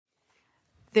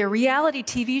The reality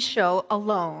TV show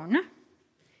Alone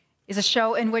is a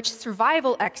show in which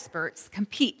survival experts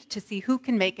compete to see who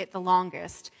can make it the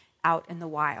longest out in the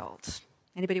wild.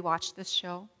 Anybody watch this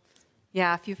show?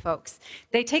 Yeah, a few folks.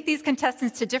 They take these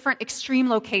contestants to different extreme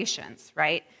locations,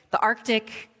 right? The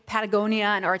Arctic,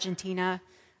 Patagonia in Argentina,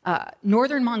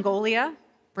 northern Mongolia,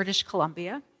 British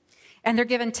Columbia. And they're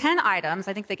given 10 items.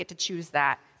 I think they get to choose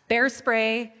that. Bear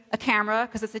spray, a camera,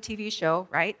 because it's a TV show,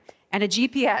 right? And a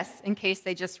GPS in case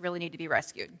they just really need to be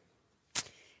rescued.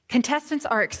 Contestants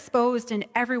are exposed in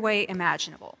every way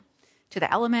imaginable to the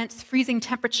elements, freezing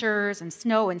temperatures and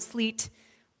snow and sleet,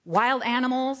 wild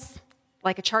animals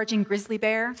like a charging grizzly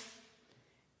bear,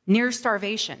 near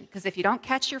starvation, because if you don't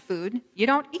catch your food, you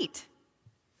don't eat.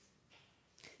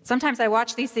 Sometimes I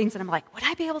watch these things and I'm like, would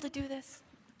I be able to do this?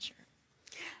 Not sure.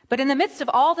 But in the midst of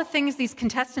all the things these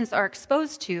contestants are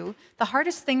exposed to, the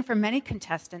hardest thing for many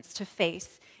contestants to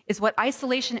face is what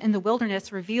isolation in the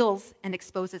wilderness reveals and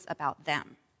exposes about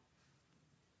them.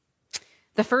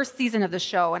 The first season of the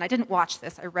show, and I didn't watch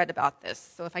this, I read about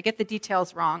this, so if I get the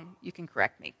details wrong, you can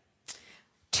correct me.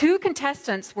 2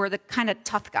 contestants were the kind of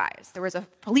tough guys. There was a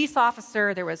police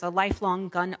officer, there was a lifelong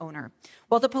gun owner.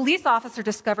 Well, the police officer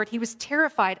discovered he was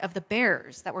terrified of the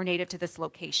bears that were native to this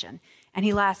location, and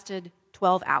he lasted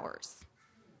 12 hours.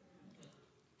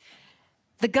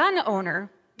 The gun owner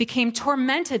became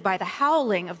tormented by the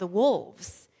howling of the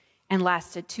wolves and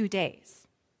lasted 2 days.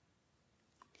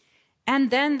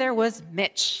 And then there was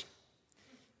Mitch,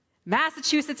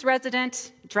 Massachusetts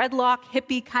resident, dreadlock,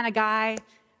 hippie kind of guy,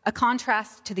 a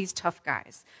contrast to these tough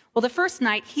guys. Well, the first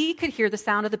night, he could hear the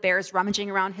sound of the bears rummaging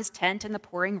around his tent in the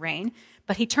pouring rain,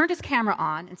 but he turned his camera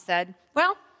on and said,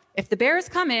 well, if the bears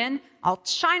come in, I'll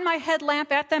shine my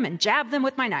headlamp at them and jab them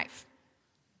with my knife.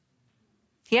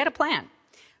 He had a plan.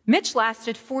 Mitch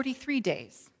lasted 43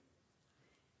 days,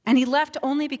 and he left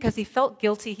only because he felt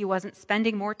guilty he wasn't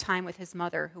spending more time with his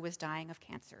mother, who was dying of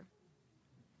cancer.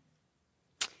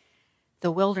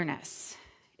 The wilderness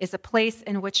is a place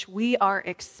in which we are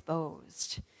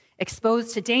exposed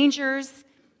to dangers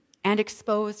and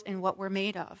exposed in what we're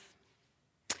made of.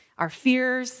 Our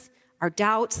fears, our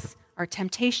doubts, our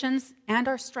temptations, and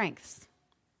our strengths.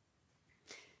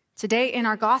 Today in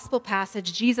our gospel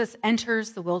passage, Jesus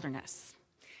enters the wilderness.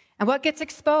 And what gets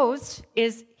exposed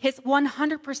is his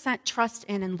 100% trust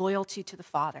in and loyalty to the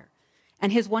Father,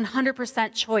 and his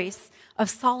 100% choice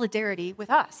of solidarity with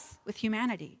us, with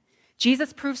humanity.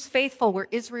 Jesus proves faithful where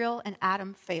Israel and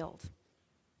Adam failed.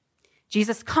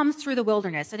 Jesus comes through the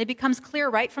wilderness, and it becomes clear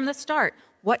right from the start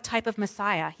what type of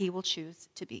Messiah he will choose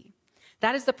to be.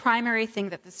 That is the primary thing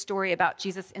that the story about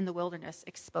Jesus in the wilderness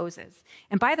exposes.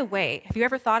 And by the way, have you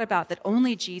ever thought about that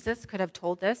only Jesus could have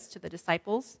told this to the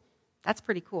disciples? That's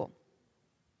pretty cool.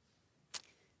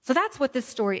 So that's what this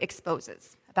story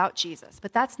exposes about Jesus,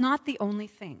 but that's not the only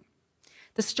thing.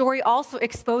 The story also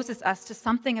exposes us to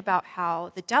something about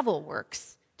how the devil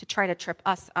works to try to trip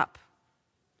us up.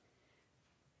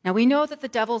 Now, we know that the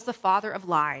devil's the father of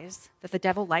lies, that the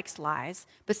devil likes lies,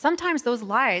 but sometimes those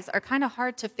lies are kind of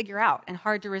hard to figure out and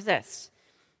hard to resist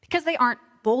because they aren't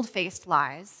bold-faced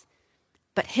lies,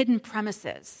 but hidden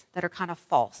premises that are kind of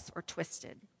false or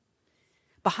twisted.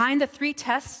 Behind the 3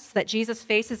 tests that Jesus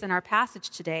faces in our passage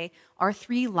today are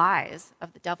 3 lies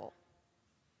of the devil.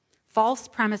 False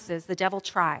premises the devil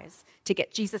tries to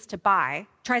get Jesus to buy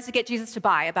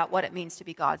about what it means to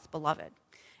be God's beloved.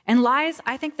 And lies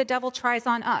I think the devil tries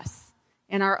on us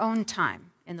in our own time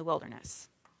in the wilderness.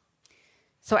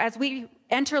 So as we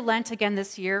enter Lent again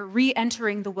this year,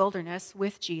 re-entering the wilderness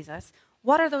with Jesus,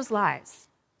 what are those lies?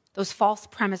 Those false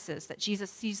premises that Jesus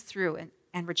sees through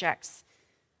and rejects?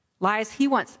 Lies he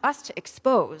wants us to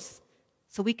expose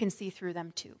so we can see through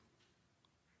them too.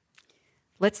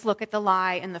 Let's look at the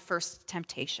lie in the first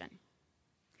temptation.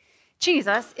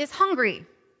 Jesus is hungry.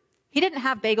 He didn't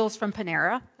have bagels from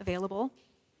Panera available.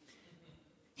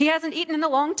 He hasn't eaten in a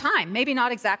long time, maybe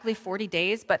not exactly 40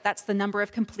 days, but that's the number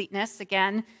of completeness.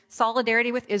 Again,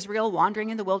 solidarity with Israel,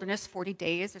 wandering in the wilderness 40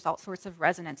 days. There's all sorts of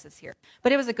resonances here.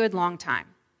 But it was a good long time.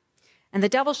 And the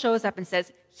devil shows up and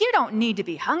says, you don't need to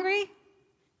be hungry.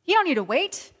 You don't need to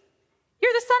wait.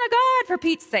 You're the Son of God, for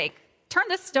Pete's sake. Turn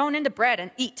this stone into bread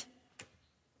and eat.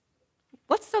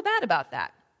 What's so bad about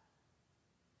that?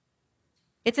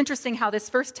 It's interesting how this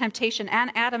first temptation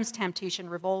and Adam's temptation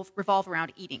revolve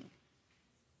around eating.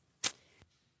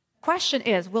 Question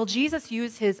is, will Jesus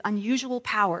use his unusual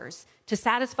powers to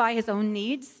satisfy his own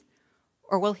needs,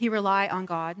 or will he rely on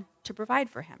God to provide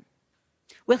for him?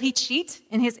 Will he cheat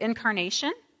in his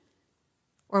incarnation,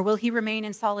 or will he remain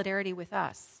in solidarity with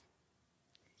us?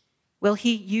 Will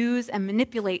he use and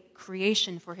manipulate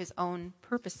creation for his own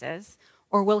purposes,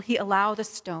 or will he allow the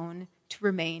stone to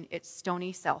remain its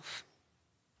stony self?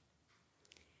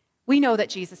 We know that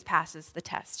Jesus passes the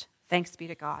test, thanks be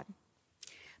to God.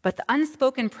 But the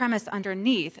unspoken premise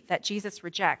underneath that Jesus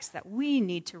rejects, that we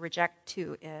need to reject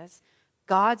too, is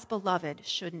God's beloved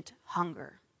shouldn't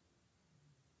hunger.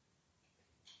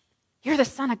 You're the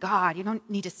Son of God. You don't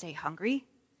need to stay hungry.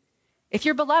 If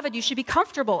you're beloved, you should be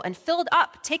comfortable and filled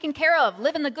up, taken care of,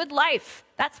 living the good life.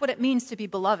 That's what it means to be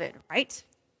beloved, right?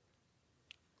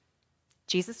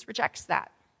 Jesus rejects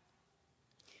that.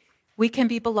 We can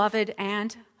be beloved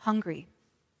and hungry.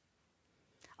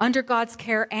 Under God's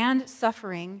care and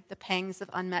suffering the pangs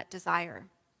of unmet desire.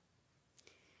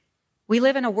 We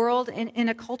live in a world, in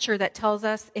a culture that tells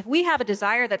us if we have a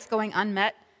desire that's going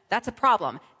unmet, that's a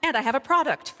problem. And I have a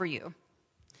product for you.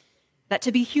 That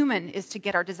to be human is to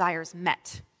get our desires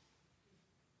met.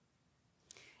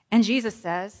 And Jesus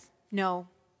says, no.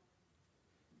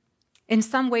 In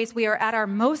some ways, we are at our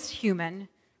most human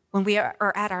when we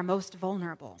are at our most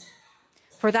vulnerable.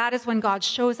 For that is when God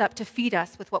shows up to feed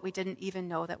us with what we didn't even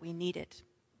know that we needed.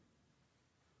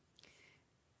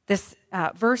 This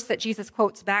verse that Jesus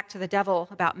quotes back to the devil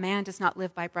about man does not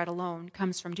live by bread alone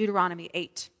comes from Deuteronomy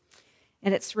 8.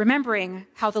 And it's remembering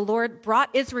how the Lord brought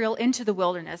Israel into the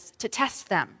wilderness to test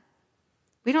them.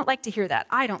 We don't like to hear that.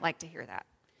 I don't like to hear that.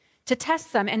 To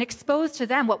test them and expose to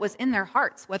them what was in their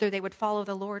hearts, whether they would follow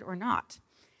the Lord or not.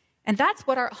 And that's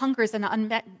what our hungers and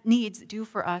unmet needs do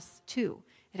for us too.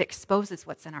 It exposes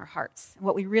what's in our hearts and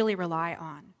what we really rely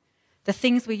on. The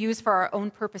things we use for our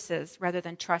own purposes rather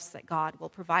than trust that God will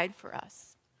provide for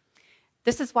us.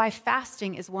 This is why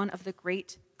fasting is one of the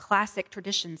great classic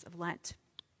traditions of Lent.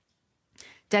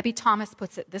 Debbie Thomas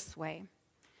puts it this way.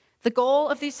 The goal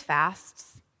of these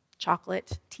fasts,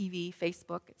 chocolate, TV,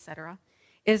 Facebook, etc.,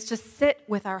 is to sit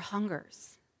with our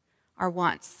hungers, our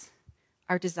wants,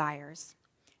 our desires,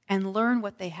 and learn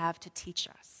what they have to teach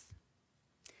us.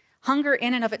 Hunger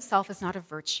in and of itself is not a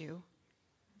virtue.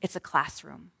 It's a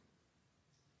classroom.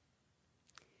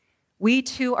 We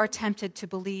too are tempted to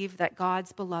believe that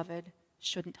God's beloved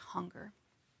shouldn't hunger.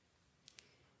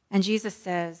 And Jesus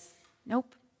says,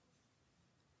 nope.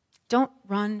 Don't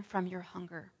run from your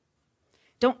hunger.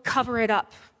 Don't cover it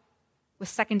up with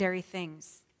secondary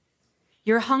things.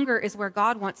 Your hunger is where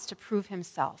God wants to prove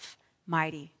himself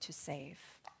mighty to save.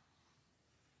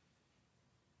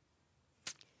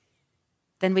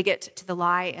 Then we get to the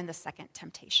lie and the second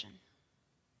temptation.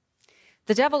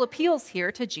 The devil appeals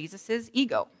here to Jesus'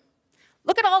 ego.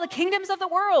 Look at all the kingdoms of the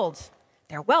world.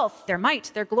 Their wealth, their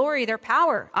might, their glory, their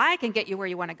power. I can get you where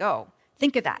you want to go.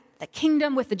 Think of that. The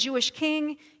kingdom with the Jewish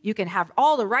king. You can have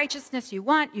all the righteousness you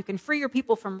want. You can free your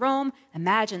people from Rome.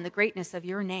 Imagine the greatness of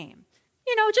your name.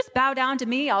 Just bow down to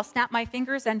me. I'll snap my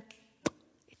fingers and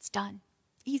it's done.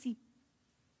 Easy.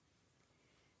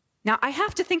 Now, I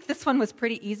have to think this one was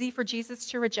pretty easy for Jesus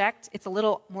to reject. It's a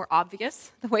little more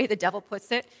obvious, the way the devil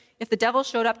puts it. If the devil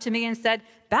showed up to me and said,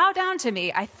 bow down to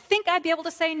me, I think I'd be able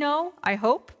to say no, I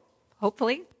hope.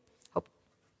 Hopefully.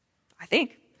 I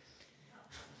think.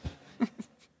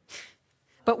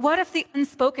 But what if the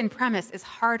unspoken premise is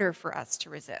harder for us to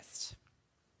resist?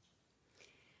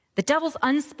 The devil's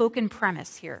unspoken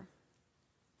premise here,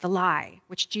 the lie,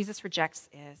 which Jesus rejects,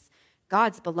 is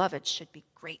God's beloved should be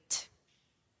great.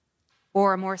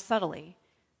 Or more subtly,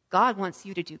 God wants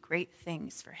you to do great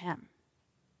things for him.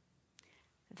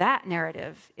 That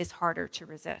narrative is harder to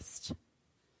resist.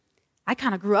 I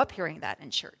kind of grew up hearing that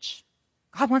in church.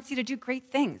 God wants you to do great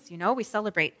things. We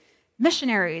celebrate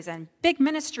missionaries and big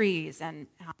ministries and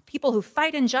people who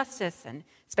fight injustice and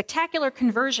spectacular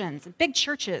conversions and big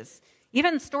churches.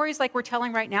 Even stories like we're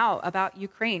telling right now about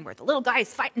Ukraine, where the little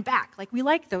guy's fighting back. We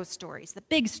like those stories, the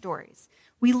big stories.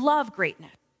 We love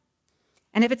greatness.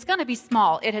 And if it's going to be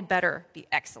small, it had better be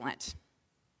excellent.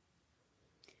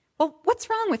 Well, what's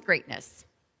wrong with greatness?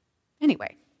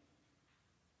 Anyway,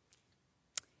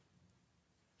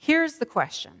 here's the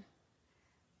question.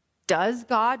 Does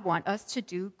God want us to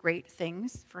do great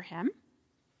things for him?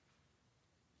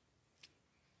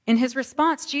 In his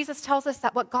response, Jesus tells us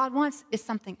that what God wants is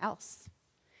something else.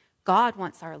 God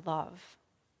wants our love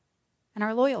and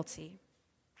our loyalty.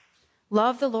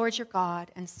 Love the Lord your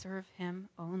God and serve him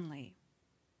only.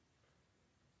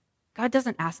 God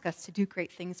doesn't ask us to do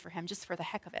great things for him just for the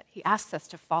heck of it. He asks us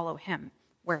to follow him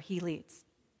where he leads.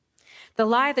 The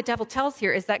lie the devil tells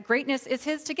here is that greatness is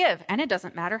his to give, and it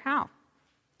doesn't matter how.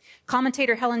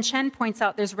 Commentator Helen Chen points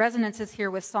out there's resonances here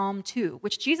with Psalm 2,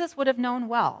 which Jesus would have known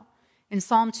well. In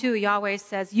Psalm 2, Yahweh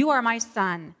says, "You are my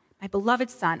son, my beloved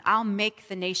son. I'll make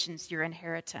the nations your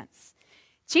inheritance."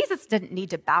 Jesus didn't need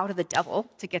to bow to the devil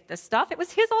to get this stuff. It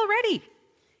was his already.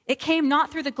 It came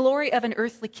not through the glory of an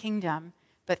earthly kingdom,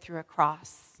 but through a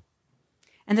cross.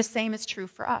 And the same is true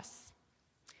for us.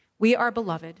 We are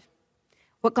beloved.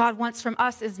 What God wants from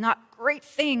us is not great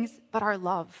things, but our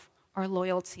love, our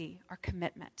loyalty, our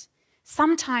commitment.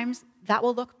 Sometimes that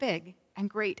will look big and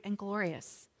great and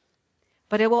glorious,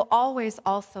 but it will always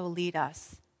also lead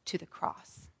us to the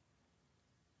cross.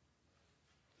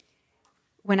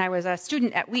 When I was a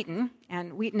student at Wheaton,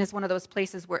 and Wheaton is one of those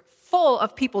places where full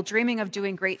of people dreaming of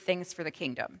doing great things for the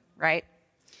kingdom, right?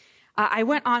 I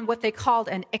went on what they called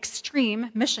an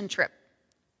extreme mission trip.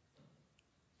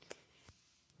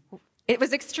 It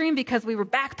was extreme because we were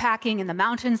backpacking in the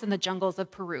mountains and the jungles of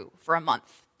Peru for a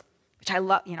month, which I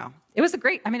love, It was a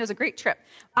great trip.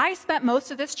 I spent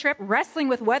most of this trip wrestling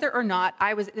with whether or not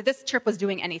this trip was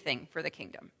doing anything for the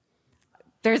kingdom.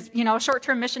 There's,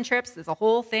 short-term mission trips, there's a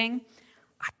whole thing.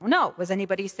 I don't know. Was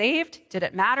anybody saved? Did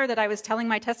it matter that I was telling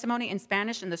my testimony in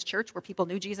Spanish in this church where people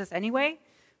knew Jesus anyway?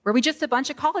 Were we just a bunch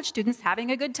of college students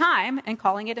having a good time and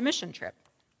calling it a mission trip?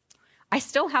 I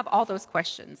still have all those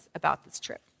questions about this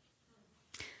trip.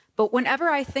 But whenever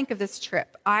I think of this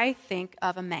trip, I think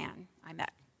of a man I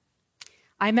met.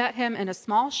 I met him in a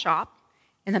small shop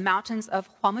in the mountains of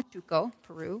Huamachuco,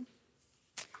 Peru.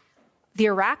 The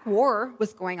Iraq War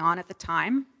was going on at the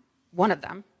time, one of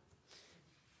them.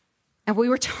 And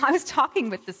I was talking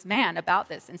with this man about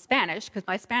this in Spanish, because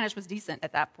my Spanish was decent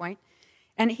at that point.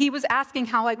 And he was asking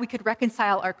how we could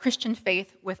reconcile our Christian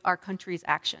faith with our country's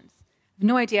actions. I have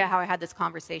no idea how I had this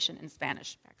conversation in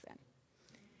Spanish back then.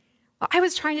 Well, I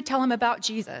was trying to tell him about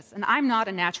Jesus, and I'm not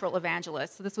a natural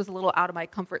evangelist, so this was a little out of my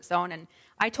comfort zone. And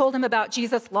I told him about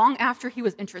Jesus long after he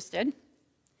was interested.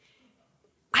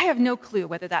 I have no clue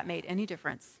whether that made any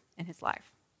difference in his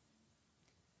life.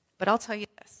 But I'll tell you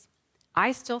this.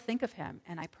 I still think of him,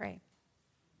 and I pray.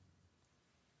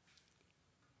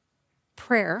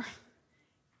 Prayer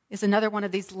is another one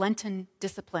of these Lenten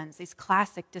disciplines, these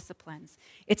classic disciplines.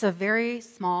 It's a very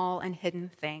small and hidden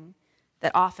thing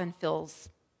that often feels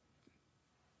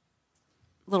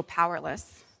a little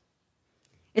powerless.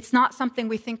 It's not something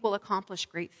we think will accomplish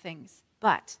great things,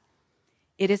 but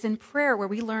it is in prayer where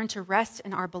we learn to rest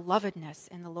in our belovedness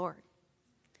in the Lord,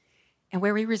 and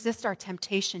where we resist our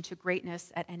temptation to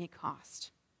greatness at any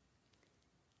cost.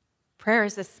 Prayer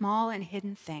is a small and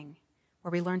hidden thing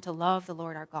where we learn to love the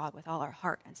Lord our God with all our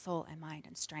heart and soul and mind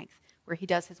and strength, where he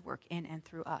does his work in and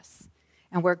through us,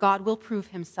 and where God will prove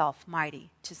himself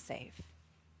mighty to save.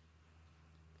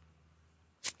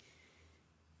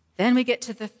 Then we get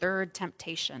to the third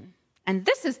temptation, and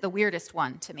this is the weirdest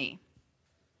one to me,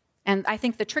 and I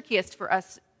think the trickiest for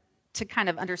us to kind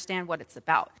of understand what it's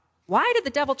about. Why did the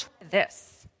devil try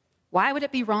this? Why would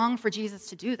it be wrong for Jesus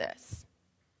to do this?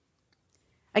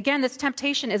 Again, this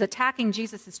temptation is attacking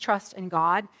Jesus' trust in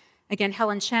God. Again,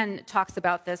 Helen Chen talks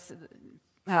about this,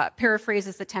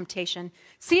 paraphrases the temptation.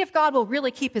 See if God will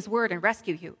really keep his word and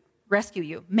rescue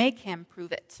you. Make him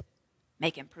prove it.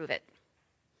 Make him prove it.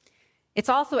 It's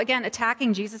also, again,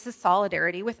 attacking Jesus'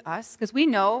 solidarity with us, because we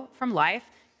know from life,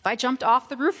 if I jumped off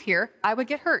the roof here, I would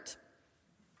get hurt.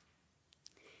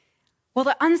 Well,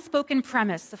 the unspoken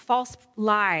premise, the false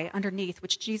lie underneath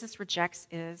which Jesus rejects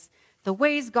is, the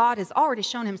ways God has already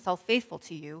shown himself faithful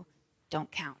to you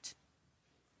don't count.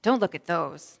 Don't look at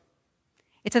those.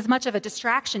 It's as much of a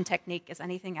distraction technique as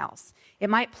anything else. It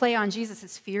might play on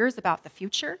Jesus' fears about the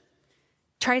future,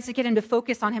 tries to get him to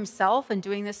focus on himself and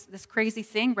doing this crazy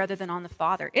thing rather than on the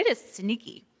Father. It is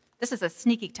sneaky. This is a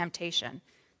sneaky temptation.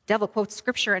 The devil quotes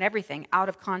scripture and everything out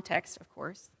of context, of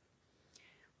course.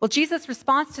 Well, Jesus'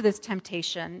 response to this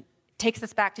temptation takes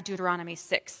us back to Deuteronomy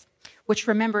 6, which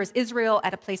remembers Israel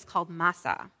at a place called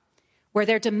Massah, where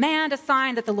they demand a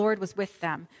sign that the Lord was with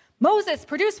them. Moses,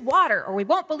 produce water, or we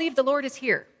won't believe the Lord is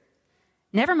here.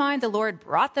 Never mind, the Lord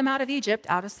brought them out of Egypt,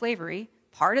 out of slavery,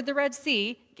 parted the Red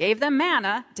Sea, gave them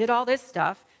manna, did all this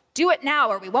stuff. Do it now,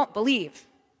 or we won't believe.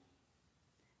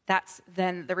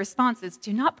 Then the response is,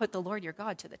 do not put the Lord your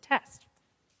God to the test.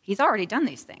 He's already done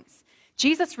these things.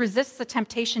 Jesus resists the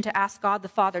temptation to ask God the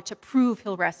Father to prove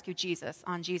he'll rescue Jesus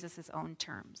on Jesus' own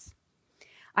terms.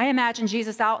 I imagine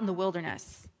Jesus out in the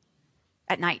wilderness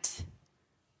at night,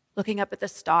 looking up at the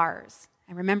stars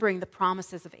and remembering the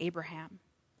promises of Abraham.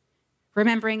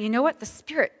 Remembering, you know what? The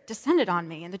Spirit descended on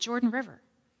me in the Jordan River.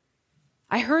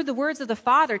 I heard the words of the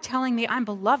Father telling me I'm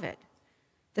beloved.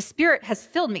 The Spirit has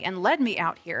filled me and led me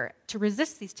out here to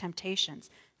resist these temptations.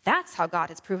 That's how God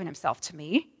has proven himself to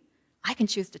me. I can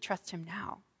choose to trust him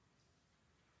now.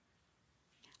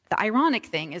 The ironic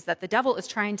thing is that the devil is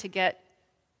trying to get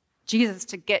Jesus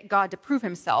to get God to prove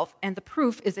himself, and the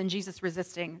proof is in Jesus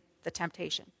resisting the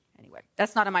temptation. Anyway,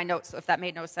 that's not in my notes, so if that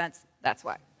made no sense, that's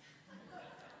why.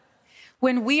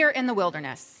 When we are in the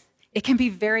wilderness, it can be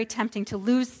very tempting to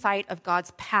lose sight of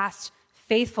God's past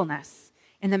faithfulness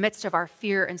in the midst of our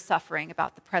fear and suffering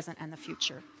about the present and the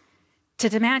future. To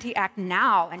demand he act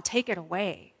now and take it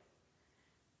away.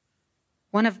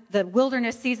 One of the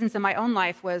wilderness seasons in my own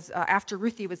life was after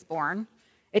Ruthie was born.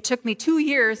 It took me 2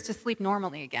 years to sleep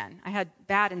normally again. I had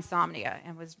bad insomnia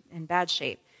and was in bad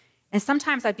shape. And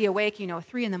sometimes I'd be awake, 3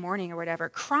 a.m. or whatever,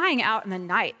 crying out in the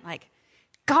night, like,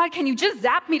 God, can you just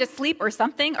zap me to sleep or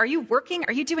something? Are you working?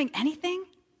 Are you doing anything?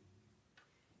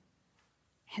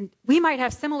 And we might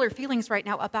have similar feelings right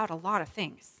now about a lot of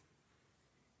things.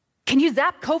 Can you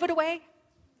zap COVID away?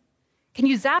 Can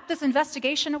you zap this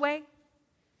investigation away?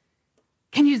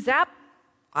 Can you zap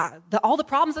all the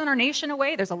problems in our nation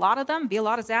away? There's a lot of them, be a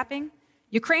lot of zapping.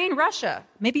 Ukraine, Russia,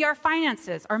 maybe our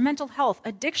finances, our mental health,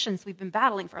 addictions we've been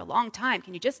battling for a long time.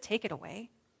 Can you just take it away?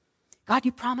 God,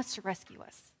 you promised to rescue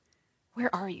us.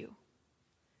 Where are you?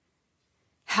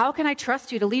 How can I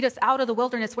trust you to lead us out of the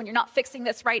wilderness when you're not fixing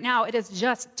this right now? It is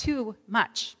just too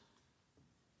much.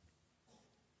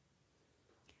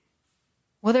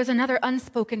 Well, there's another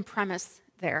unspoken premise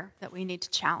there that we need to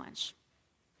challenge.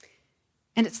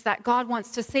 And it's that God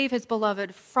wants to save his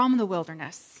beloved from the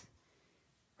wilderness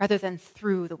rather than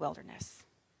through the wilderness.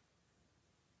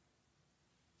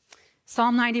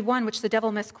 Psalm 91, which the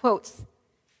devil misquotes,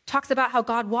 talks about how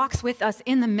God walks with us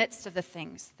in the midst of the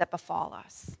things that befall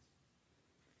us.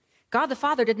 God the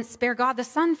Father didn't spare God the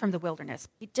Son from the wilderness.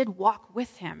 He did walk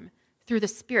with him through the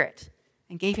Spirit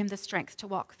and gave him the strength to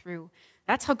walk through.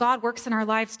 That's how God works in our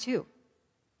lives too.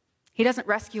 He doesn't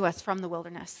rescue us from the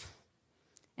wilderness.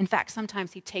 In fact,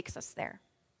 sometimes he takes us there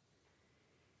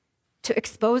to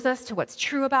expose us to what's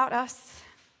true about us,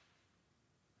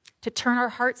 to turn our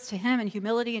hearts to him in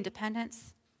humility and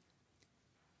dependence,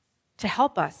 to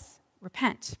help us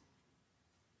repent.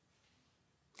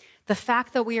 The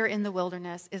fact that we are in the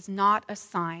wilderness is not a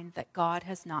sign that God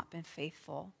has not been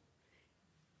faithful.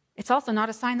 It's also not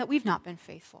a sign that we've not been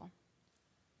faithful.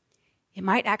 It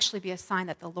might actually be a sign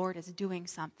that the Lord is doing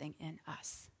something in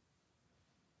us.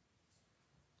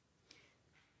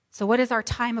 So what is our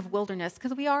time of wilderness?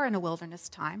 Because we are in a wilderness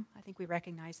time. I think we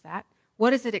recognize that.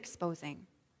 What is it exposing?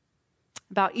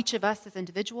 About each of us as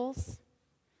individuals?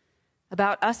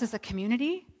 About us as a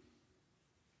community?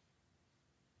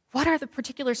 What are the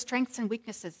particular strengths and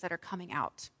weaknesses that are coming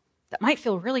out that might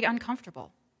feel really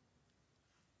uncomfortable?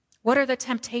 What are the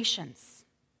temptations?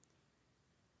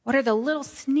 What are the little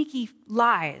sneaky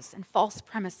lies and false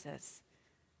premises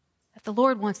that the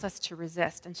Lord wants us to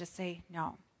resist and just say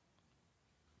no?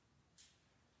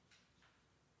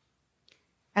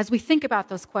 As we think about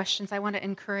those questions, I want to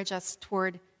encourage us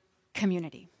toward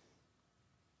community.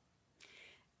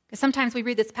 Because sometimes we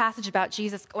read this passage about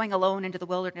Jesus going alone into the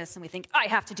wilderness and we think, I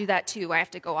have to do that too. I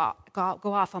have to go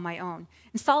off on my own.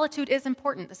 And solitude is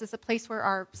important. This is a place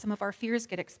where some of our fears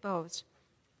get exposed.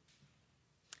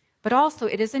 But also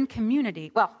it is in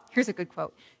community. Well, here's a good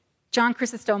quote. John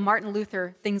Chrysostom, Martin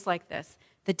Luther, things like this.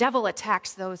 The devil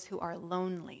attacks those who are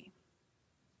lonely.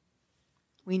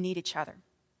 We need each other.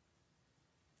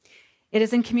 It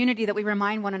is in community that we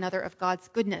remind one another of God's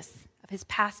goodness, of his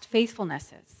past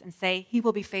faithfulnesses, and say, he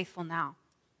will be faithful now.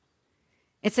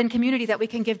 It's in community that we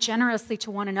can give generously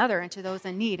to one another and to those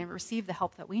in need and receive the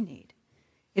help that we need.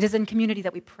 It is in community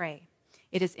that we pray.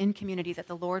 It is in community that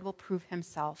the Lord will prove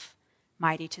himself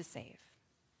mighty to save.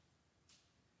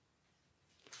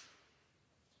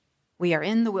 We are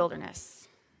in the wilderness.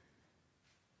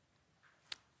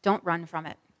 Don't run from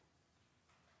it.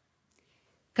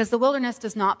 Because the wilderness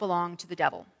does not belong to the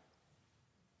devil.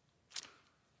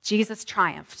 Jesus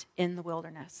triumphed in the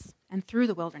wilderness and through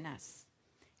the wilderness,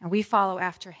 and we follow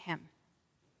after him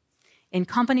in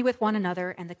company with one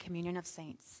another and the communion of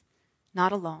saints,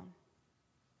 not alone,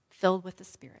 filled with the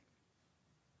Spirit.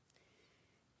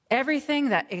 Everything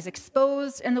that is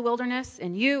exposed in the wilderness,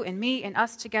 in you, in me, in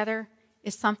us together,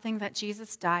 is something that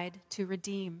Jesus died to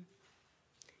redeem,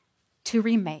 to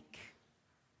remake,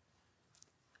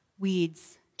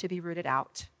 weeds to be rooted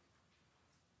out,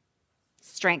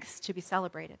 strengths to be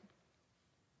celebrated.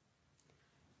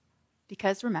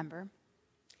 Because remember,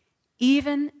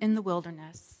 even in the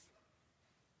wilderness,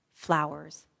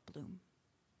 flowers bloom.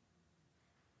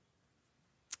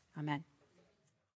 Amen.